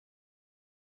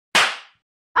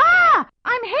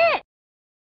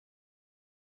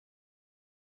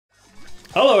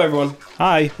Hello, everyone.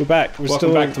 Hi, we're back.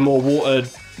 Welcome back to more water.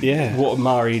 Yeah. Water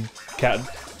Mari.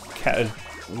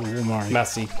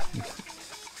 Massey.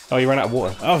 Oh, you ran out of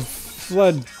water. Oh,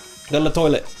 flood. Go to the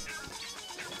toilet.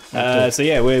 So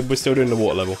yeah, we're still doing the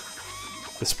water level.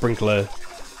 The sprinkler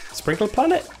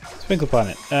planet. Sprinkle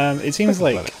planet. It seems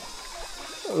like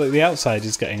the outside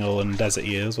is getting all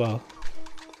undeserty as well.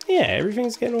 Yeah,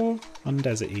 everything's getting all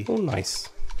Undeserty. all nice.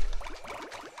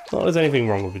 Not there's anything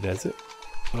wrong with the desert.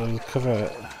 We'll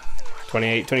cover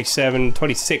 28, 27,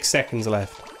 26 seconds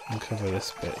left. I'll cover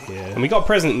this bit here. And we got a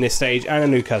present in this stage and a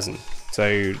new cousin.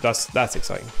 So that's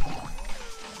exciting.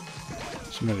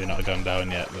 So maybe not gone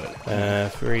down yet,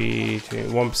 but 3, 2,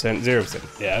 1%,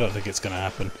 0%. yeah, I don't think it's gonna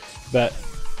happen. But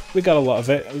we got a lot of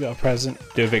it. We got a present.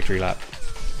 Do a victory lap.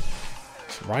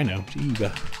 It's a rhino.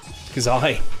 Jeeba. His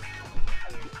eye's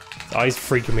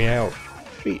freaking me out.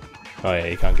 Sweet. Oh yeah,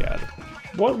 you can't get out of it.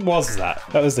 What was that?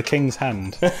 That was the king's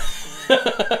hand.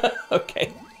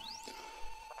 Okay.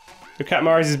 Your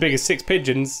Katamari's as big as 6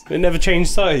 pigeons. It never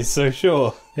changed size, so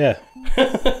sure. Yeah.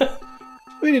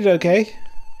 We did okay.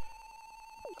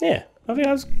 Yeah, I think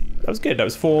that was good. That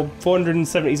was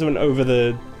 470 something over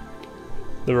the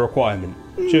requirement.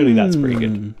 Surely that's pretty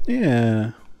good.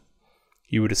 Yeah.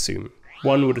 You would assume.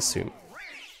 One would assume.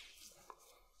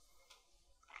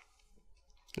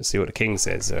 Let's see what the king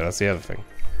says. So that's the other thing.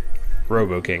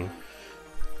 Robo King.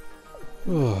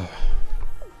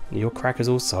 Your cracker's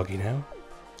all soggy now.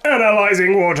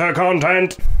 Analyzing water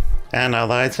content.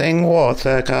 Analyzing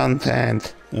water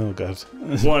content. Oh god.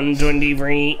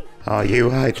 123. Are you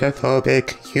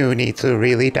hydrophobic? You need to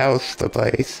really douse the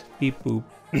place. Beep boop.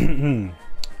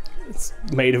 It's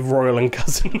made of royal and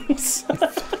cousins.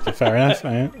 Fair enough.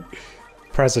 Right.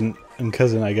 Present and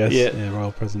cousin, I guess. Yeah. Yeah,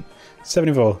 royal present.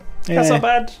 74. Yeah, That's not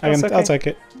bad. That's okay. I'll take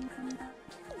it.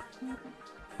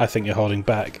 I think you're holding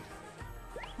back.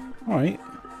 Alright.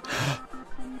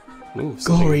 Ooh,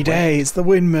 Glory day, it's the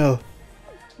windmill.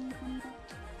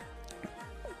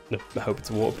 I hope it's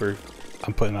waterproof.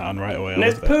 I'm putting that on right away. And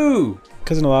it's poo!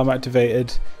 Cousin alarm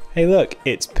activated. Hey look,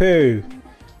 it's poo.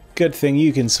 Good thing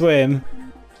you can swim.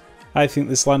 I think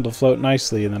this land will float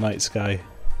nicely in the night sky.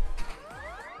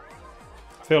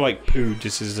 I feel like poo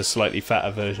just is a slightly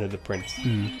fatter version of the prince.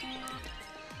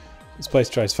 This place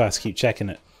tries fast, keep checking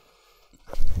it.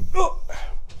 Oh!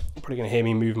 You're probably going to hear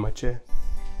me moving my chair.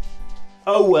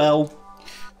 Oh well.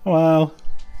 Well.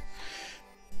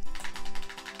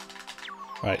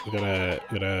 Right, we gotta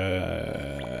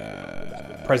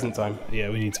Present time. yeah,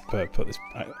 we need to put this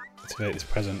activate this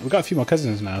present. We've got a few more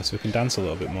cousins now, so we can dance a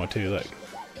little bit more too. Look,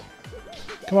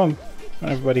 come on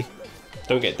everybody.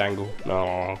 Don't get dangle.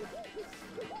 No.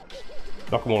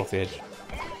 Knock them all off the edge.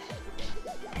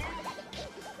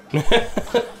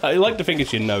 I like to think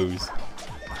it's your nose.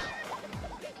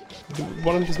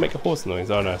 Why don't you just make a horse noise?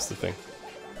 Oh no, that's the thing.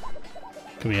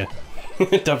 Come here.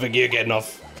 Don't think you're getting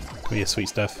off. Come here, sweet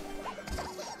stuff.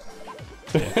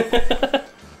 Yeah.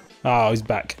 Oh, he's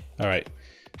back. Alright.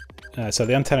 So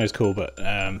the antenna is cool, but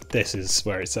this is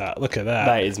where it's at. Look at that.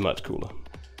 That is much cooler.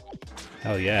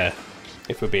 Hell yeah.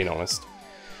 If we're being honest.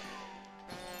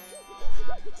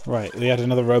 Right, we had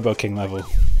another Robo King level.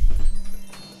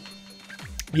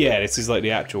 Yeah, this is like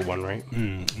the actual one, right?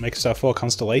 Makes our 4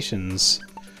 constellations.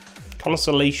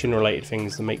 Constellation related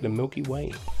things to make the Milky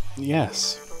Way.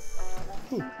 Yes.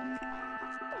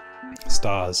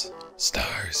 Stars.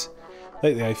 Stars.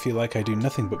 Lately I feel like I do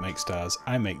nothing but make stars.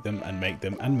 I make them and make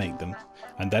them and make them.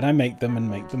 And then I make them and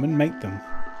make them and make them.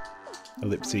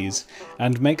 Ellipses.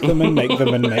 And make them and make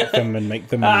them and make them and make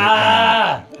them and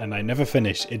make them. And I never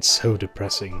finish. It's so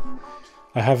depressing.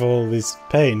 I have all this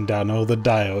pain down all the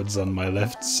diodes on my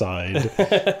left side.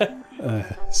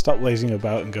 Stop lazing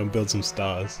about and go and build some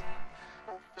stars.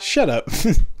 Shut up.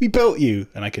 We built you.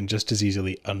 And I can just as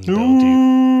easily unbuild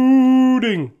you.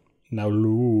 Looting. Now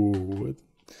load.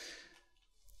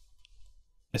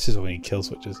 This is when we need kill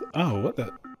switches. Oh, what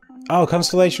the? Oh,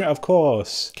 constellation, of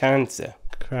course. Cancer.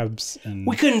 Crabs and...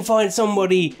 We couldn't find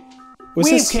somebody. Was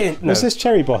No. this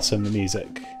Cherry Blossom, the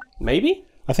music? Maybe?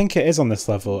 I think it is on this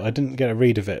level. I didn't get a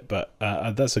read of it, but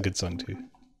that's a good song too.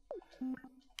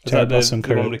 Cherry Blossom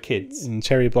the one with the kids? In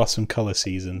Cherry Blossom Colour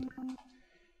Season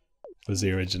was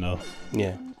the original.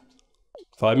 Yeah.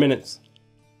 5 minutes.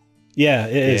 Yeah,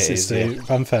 it is. it It's is, the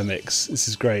fanfare mix. This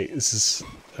is great. This is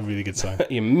a really good song.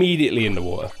 Immediately in the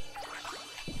water.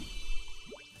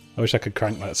 I wish I could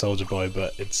crank that Soldier Boy,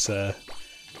 but it's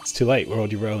too late. We're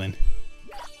already rolling.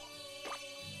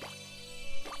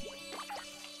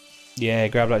 Yeah,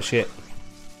 grab that shit.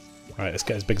 Alright, let's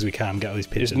get as big as we can, get all these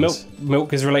pigeons.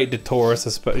 Milk is related to Taurus, I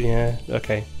suppose. Yeah,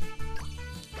 okay.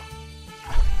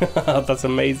 That's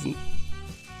amazing.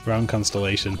 Round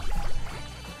constellation.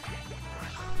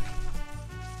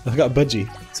 I've got a budgie.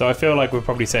 So I feel like we've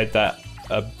probably said that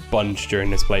a bunch during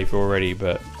this playthrough already,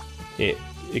 but it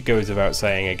goes without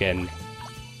saying again.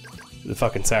 The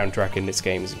fucking soundtrack in this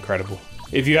game is incredible.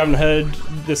 If you haven't heard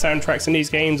the soundtracks in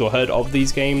these games or heard of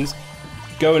these games,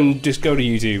 go to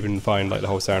YouTube and find like the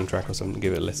whole soundtrack or something.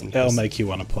 Give it a listen. It'll make you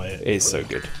want to play it. It's so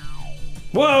good.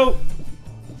 Whoa!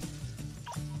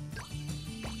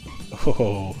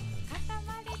 Oh,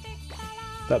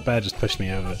 that bear just pushed me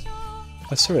over.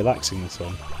 That's so relaxing, this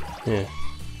one. Yeah.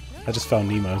 I just found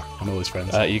Nemo and all his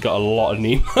friends. You got a lot of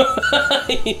Nemo.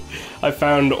 I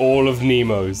found all of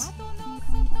Nemo's.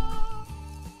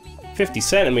 50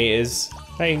 centimeters.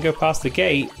 Now you can go past the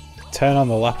gate. Turn on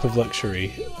the lap of luxury.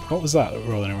 What was that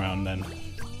rolling around then?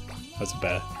 That's a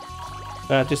bear.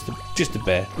 Just a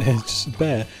bear. Just a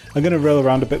bear. I'm going to roll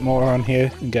around a bit more on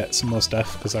here and get some more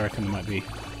stuff because I reckon it might be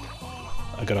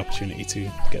a good opportunity to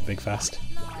get big fast.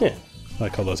 Yeah.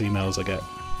 Like all those emails I get.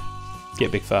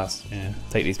 Get big fast. Yeah.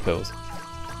 Take these pills.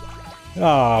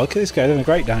 Oh, look at this guy doing a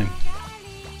great time.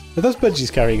 Are those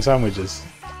budgies carrying sandwiches?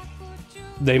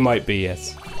 They might be,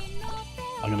 yes.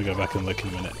 I'm going to go back and look in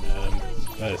a minute.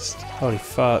 First. Holy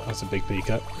fuck. That's a big peek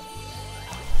up.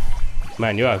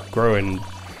 Man, you are growing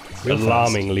Real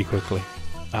alarmingly quickly.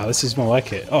 Ah, this is more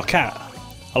like it. Oh, cat!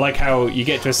 I like how you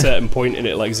get to a certain point and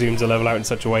it like zooms the level out in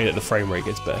such a way that the frame rate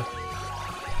gets better.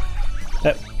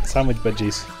 Yep, sandwich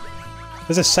budgies.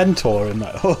 There's a centaur in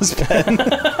that horse pen.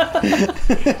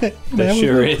 There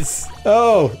sure is.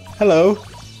 Oh, hello.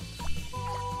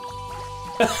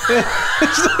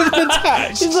 It's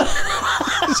attached.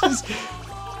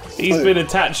 He's been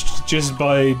attached just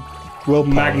by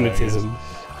Willpower, magnetism.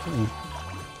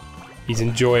 He's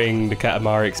enjoying the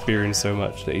Katamari experience so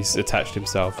much that he's attached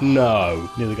himself. No.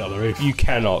 Nearly got on the roof. You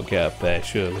cannot get up there,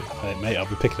 surely. Hey, mate, I'll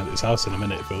be picking up this house in a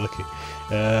minute if we're lucky.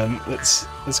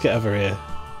 Let's get over here.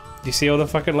 Do you see all the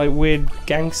fucking like weird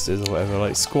gangsters or whatever,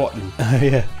 like squatting? Oh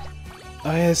yeah.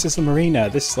 Oh yeah, this is the marina.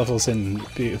 This level's in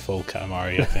beautiful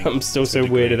Katamari, I think. I'm still so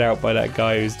weirded out by that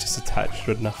guy who's just attached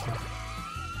with nothing.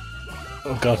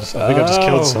 Oh god, I think I just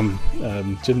killed some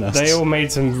gymnasts. They all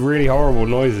made some really horrible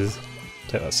noises.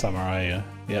 Take that samurai,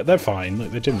 yeah, they're fine.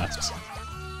 Look, they're gymnasts.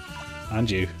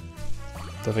 And you.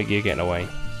 Don't think you're getting away.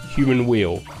 Human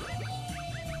wheel.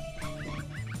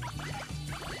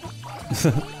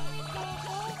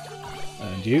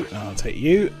 And you. I'll take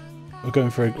you. We're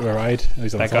going for a ride. Oh,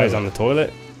 he's on That the guy's toilet. on the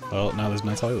toilet. Well, now there's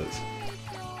no toilets.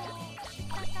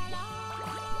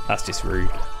 That's just rude.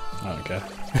 I don't care.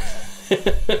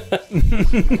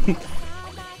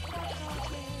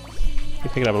 You're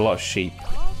picking up a lot of sheep.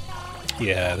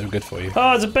 Yeah, they're good for you.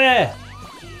 Oh, there's a bear!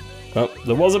 Oh,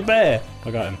 there was a bear! I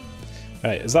got him.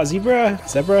 Right, is that zebra?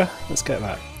 Zebra? Let's get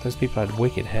that. Those people had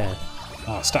wicked hair.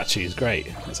 Oh, statues, great.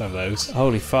 Let's have those.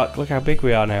 Holy fuck, look how big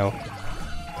we are now.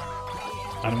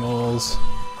 Animals.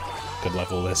 Good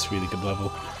level, this. Really good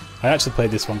level. I actually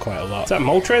played this one quite a lot. Is that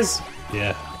Moltres?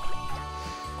 Yeah.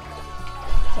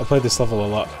 I played this level a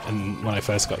lot and when I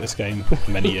first got this game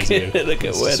many years ago. Look at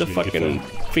It's where just the really fucking good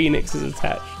phoenix is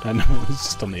attached. fun. I know, it's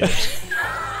just on the edge.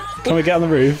 Can we get on the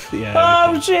roof? Yeah.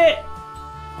 Oh we can. shit!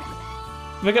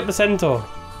 Pick up the centaur.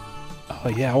 Oh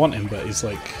yeah, I want him, but he's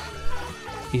like...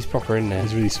 He's proper in there.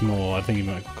 He's really small. I think he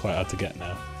might be quite hard to get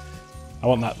now. I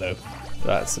want that though.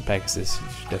 That's the Pegasus. You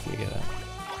should definitely get that.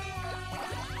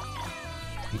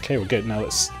 Okay, we're good. Now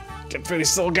let's get through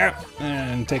this little gap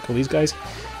and take all these guys.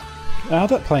 How'd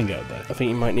that plane get up there? I think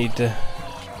you might need to...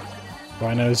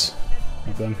 Rhinos.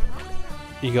 Of them.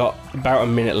 You got about a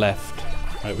minute left.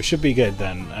 Right, we should be good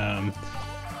then.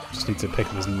 Just need to pick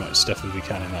up as much stuff as we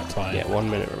can in that time. Yeah, 1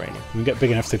 minute remaining. If we get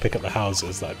big enough to pick up the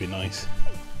houses, that'd be nice.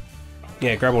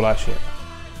 Yeah, grab all that shit.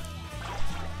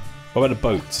 What about the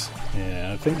boats?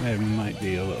 Yeah, I think there might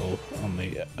be a little on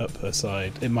the upper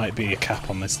side. It might be a cap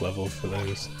on this level for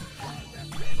those.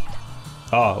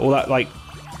 Ah, all that, like...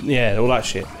 Yeah, all that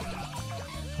shit.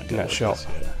 In that shop.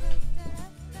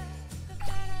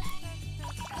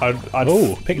 I'd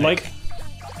Oh, picnic.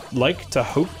 like to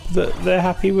hope that they're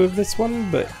happy with this one,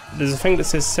 but there's a thing that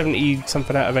says 70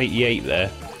 something out of 88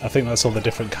 there. I think that's all the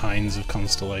different kinds of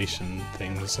constellation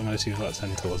things. I'm going to see if that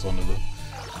centaur was one of them.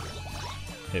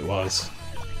 It was.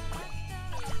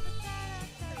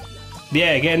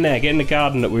 Yeah, get in there, get in the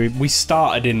garden that we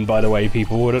started in, by the way,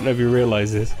 people. I don't know if you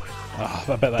realise this. Oh,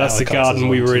 I bet That's the garden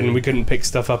we were in, we couldn't pick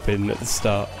stuff up in at the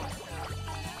start.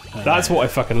 That's what I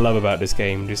fucking love about this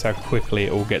game, just how quickly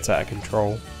it all gets out of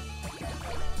control.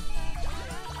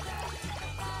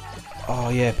 Oh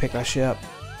yeah, pick that shit up.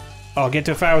 Oh, get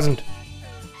to 1,000.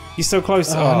 You're so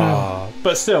close. Oh, no.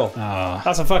 But still, Ah,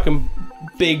 that's a fucking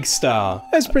big star.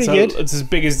 That's pretty So good. It's as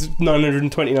big as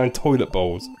 929 toilet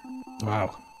bowls.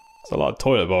 Wow. It's a lot of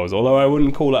toilet bowls, although I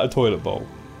wouldn't call that a toilet bowl.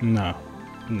 No.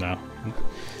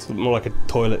 It's more like a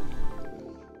toilet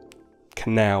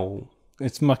canal.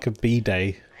 It's like a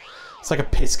B-day. It's like a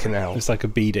piss canal. It's like a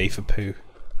B-day for poo.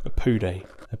 A poo day.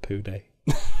 A poo day.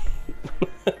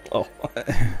 Oh.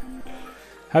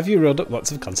 Have you rolled up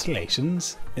lots of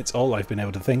constellations? It's all I've been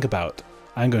able to think about.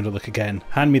 I'm going to look again.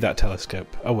 Hand me that telescope.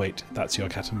 Oh wait, that's your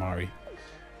Katamari.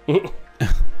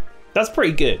 That's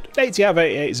pretty good. 80 out of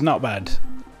 88 is not bad.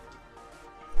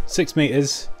 6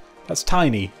 meters. That's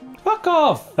tiny. Fuck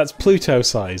off! That's Pluto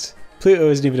size. Pluto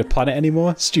isn't even a planet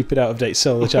anymore. Stupid out-of-date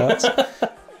solar charts.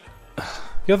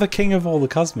 You're the king of all the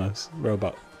cosmos.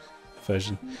 Robot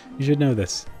version. You should know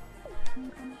this.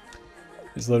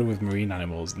 It's loaded with marine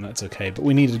animals, and that's okay, but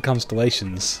we needed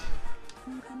constellations.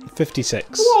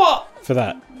 56. What? For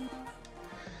that.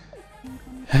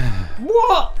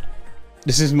 What?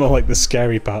 This is more like the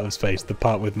scary part of space, the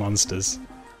part with monsters.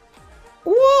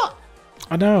 What?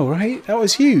 I know, right? That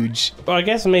was huge. Well, I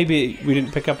guess maybe we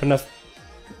didn't pick up enough.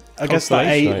 I guess that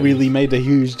 8 really made a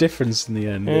huge difference in the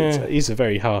end. Yeah. He's a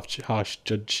very harsh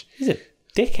judge. He's a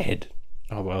dickhead.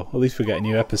 Oh well, at least we get a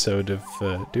new episode of,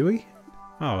 do we?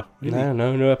 Oh, really?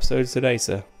 No episodes today,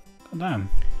 sir. God damn.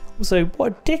 Also,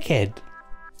 what a dickhead.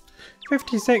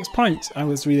 56 points. I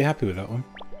was really happy with that one.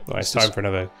 Well, it's time for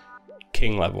another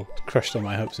king level. Crushed all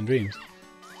my hopes and dreams.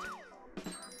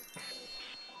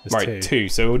 There's Right, 2.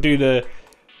 So we'll do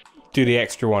the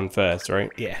extra one first,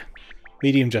 right? Yeah.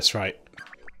 Medium just right.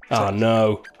 Oh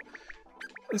no.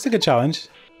 It's a good challenge.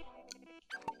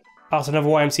 Oh, it's another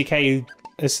YMCK.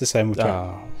 It's the same with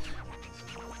Oh.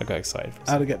 I got excited for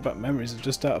a How to get back memories of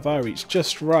just out of our reach.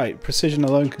 Just right. Precision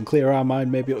alone can clear our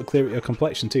mind. Maybe it'll clear your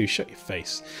complexion too. Shut your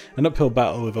face. An uphill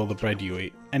battle with all the bread you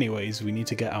eat. Anyways, we need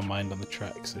to get our mind on the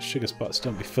track. So sugar spots,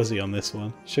 don't be fuzzy on this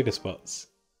one. Sugar spots.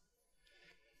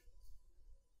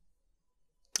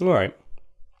 Alright.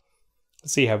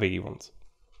 Let's see how big he wants.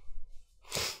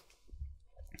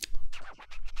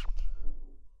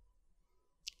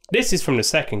 This is from the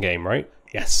second game, right?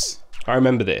 Yes. I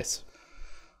remember this.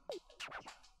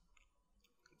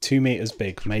 2 meters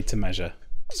big, made to measure.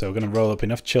 So we're going to roll up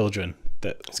enough children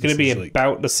that It's going to be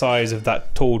about the size of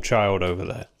that tall child over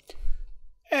there.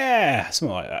 Yeah,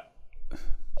 something like that.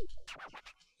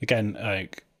 Again,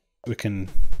 like we can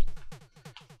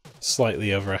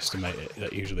slightly overestimate it.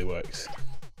 That usually works.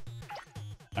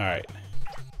 All right.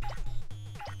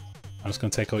 I'm just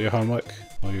going to take all your homework,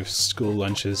 all your school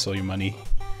lunches, all your money,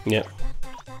 Yep.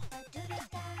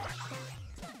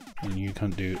 and you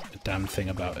can't do a damn thing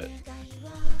about it.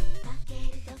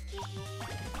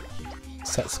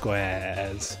 Set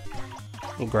squares.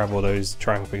 We'll grab all those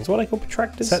triangle things. What are they called?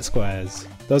 Protractors? Set squares.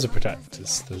 Those are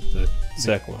protractors. The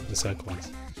Circle. The circle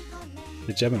ones.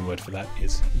 The German word for that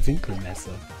is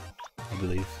Winkelmesser, I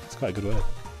believe. It's quite a good word.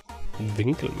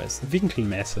 Winkelmesser.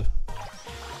 Winkelmesser.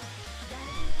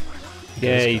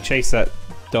 Yeah, you chase that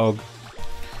dog.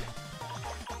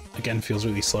 Again, feels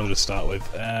really slow to start with.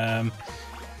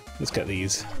 Let's get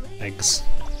these eggs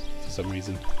for some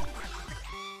reason.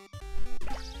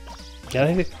 Yeah,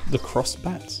 I think the cross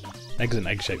bats. Eggs and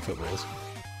egg-shaped footballs.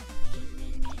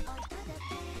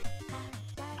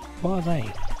 What are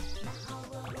they?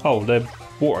 Oh, they're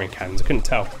watering cans. I couldn't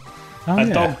tell. Oh, That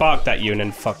yeah. dog barked at you and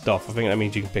then fucked off. I think that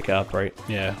means you can pick it up, right?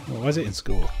 Yeah. Well, why is it in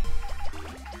school?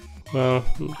 Well,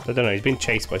 I don't know. He's been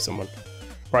chased by someone.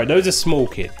 Right, those are small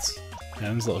kids.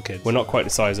 Yeah, those little kids. We're not quite the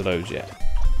size of those yet.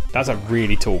 That's a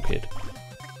really tall kid.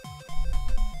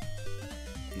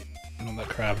 Not that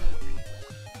crab.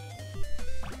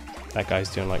 That guy's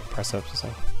doing like press-ups or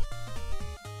something.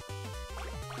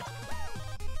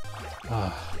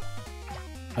 Ah,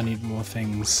 I need more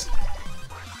things.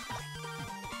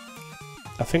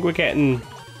 I think we're getting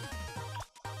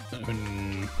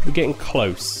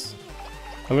close.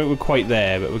 I think we're quite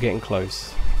there, but we're getting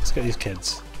close. Let's get these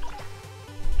kids.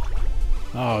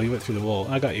 Oh, you went through the wall.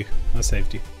 I got you. I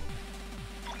saved you.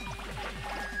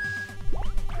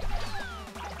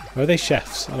 Or are they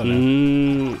chefs? I don't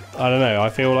know. I don't know. I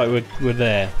feel like we're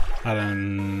there. I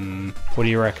don't. What do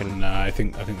you reckon? No, I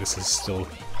think this is still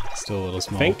a little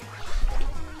small. Think?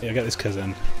 Yeah, get this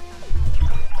cousin.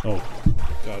 Oh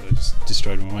god, I just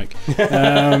destroyed my mic.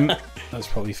 That's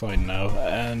probably fine now.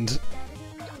 And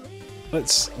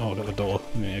let's. Oh, I got the door.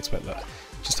 I didn't expect that.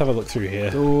 Just have a look through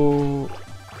here. Oh.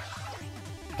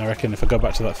 I reckon if I go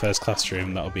back to that first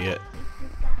classroom, that'll be it.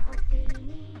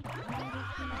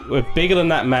 We're bigger than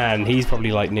that man. He's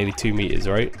probably like nearly 2 meters,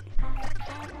 right?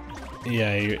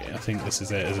 Yeah, I think this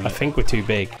is it, isn't I it? think we're too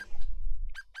big.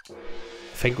 I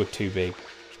think we're too big.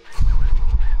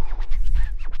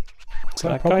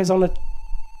 That guy's on a...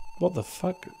 What the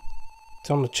fuck? It's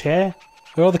on a chair?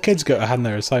 Well, all the kids had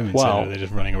their assignments, Wow. so they're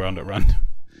just running around at random.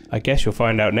 I guess you'll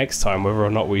find out next time whether or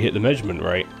not we hit the measurement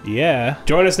rate. Yeah.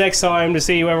 Join us next time to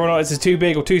see whether or not this is too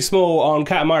big or too small on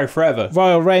Katamari Forever.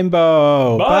 Royal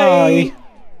Rainbow! Bye. Bye.